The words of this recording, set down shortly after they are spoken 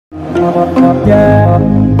Alright,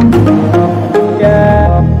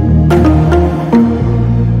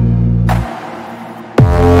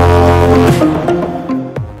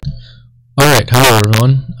 hello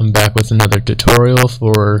everyone. I'm back with another tutorial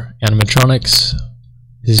for animatronics.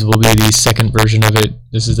 This will be the second version of it.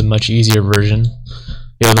 This is the much easier version.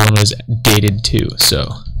 The other one was dated too, so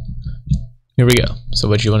here we go. So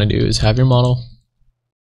what you want to do is have your model.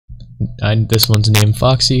 This one's named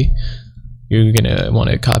Foxy. You're going to want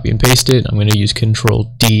to copy and paste it. I'm going to use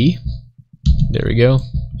Control D. There we go.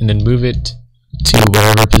 And then move it to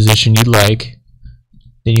whatever position you'd like.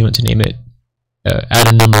 Then you want to name it,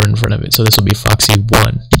 add a number in front of it. So this will be Foxy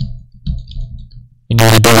 1. And you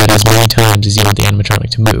want to do that as many times as you want the animatronic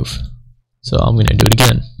to move. So I'm going to do it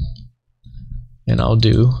again. And I'll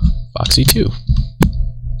do Foxy 2.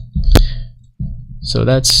 So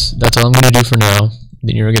that's all I'm going to do for now.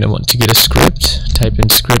 Then you're going to want to get a script. Type in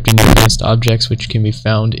script in your advanced objects, which can be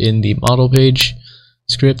found in the model page.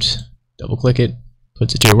 Script, double click it,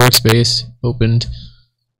 puts it to your workspace, opened,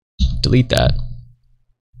 delete that.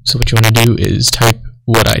 So what you want to do is type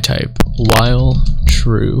what I type, while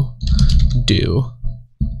true do.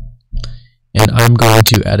 And I'm going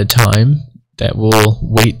to add a time that will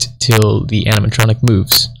wait till the animatronic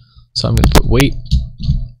moves. So I'm going to put wait.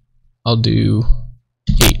 I'll do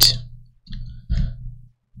 8.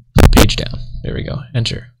 Page down. There we go.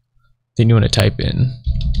 Enter. Then you want to type in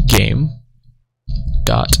game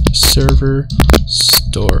dot server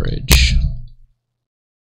storage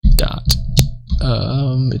dot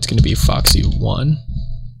it's going to be Foxy 1.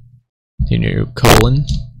 Then your colon.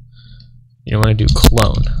 You want to do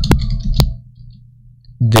clone.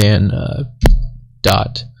 Then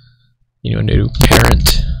dot. You want to do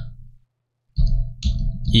parent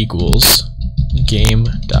equals game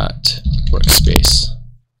dot workspace.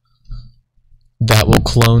 That will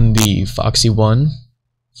clone the Foxy 1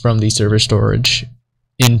 from the server storage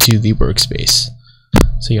into the workspace.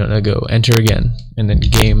 So you want to go enter again, and then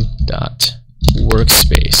game dot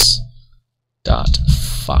workspace dot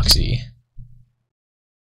Foxy.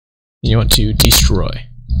 You want to destroy.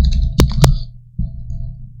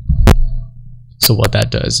 So what that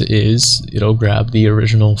does is it'll grab the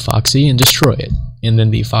original Foxy and destroy it, and then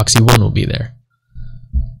the Foxy 1 will be there.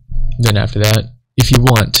 Then after that, if you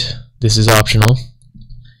want, this is optional,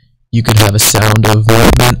 you could have a sound of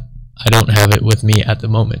movement. I don't have it with me at the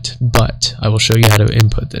moment, but I will show you how to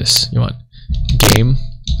input this. You want game,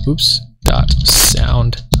 dot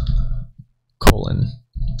sound, colon,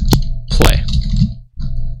 play.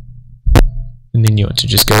 And then you want to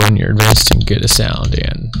just go in your advanced and get a sound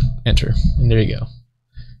and enter. And there you go.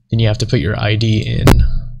 Then you have to put your ID in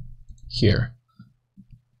here.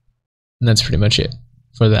 And that's pretty much it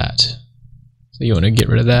for that. So you want to get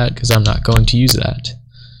rid of that because I'm not going to use that.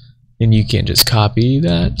 And you can just copy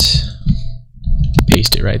that,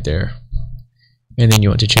 paste it right there. And then you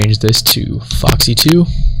want to change this to Foxy 2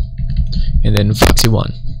 and then Foxy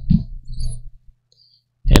 1.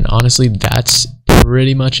 And honestly, that's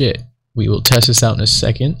pretty much it. We will test this out in a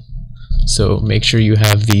second. So make sure you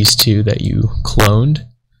have these two that you cloned.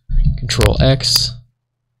 Control X,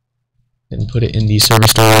 then put it in the server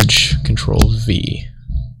storage, Control V.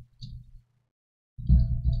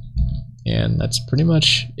 And that's pretty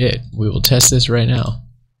much it. We will test this right now.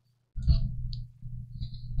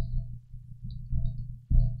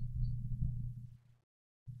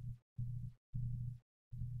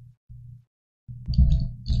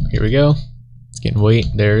 Here we go. It's getting weight.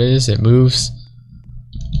 There it is. It moves.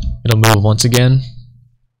 It'll move once again.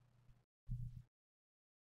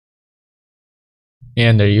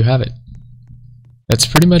 And there you have it. That's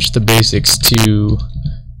pretty much the basics to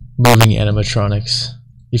moving animatronics.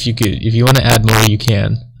 If you want to add more, you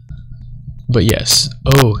can. But yes.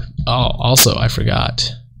 Oh, also I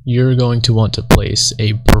forgot. You're going to want to place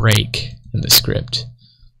a break in the script.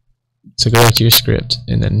 So go back to your script,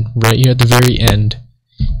 and then right here at the very end,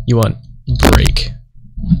 you want break.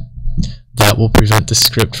 That will prevent the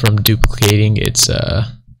script from duplicating its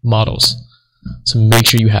models. So make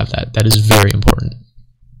sure you have that. That is very important.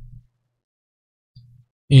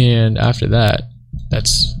 And after that,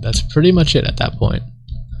 that's pretty much it at that point.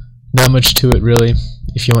 Not much to it really.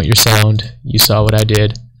 If you want your sound, you saw what I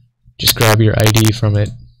did. Just grab your ID from it,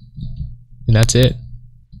 and that's it.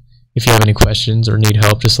 If you have any questions or need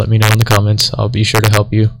help, just let me know in the comments. I'll be sure to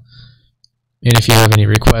help you. And if you have any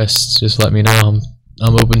requests, just let me know.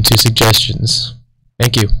 I'm open to suggestions.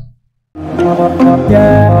 Thank you.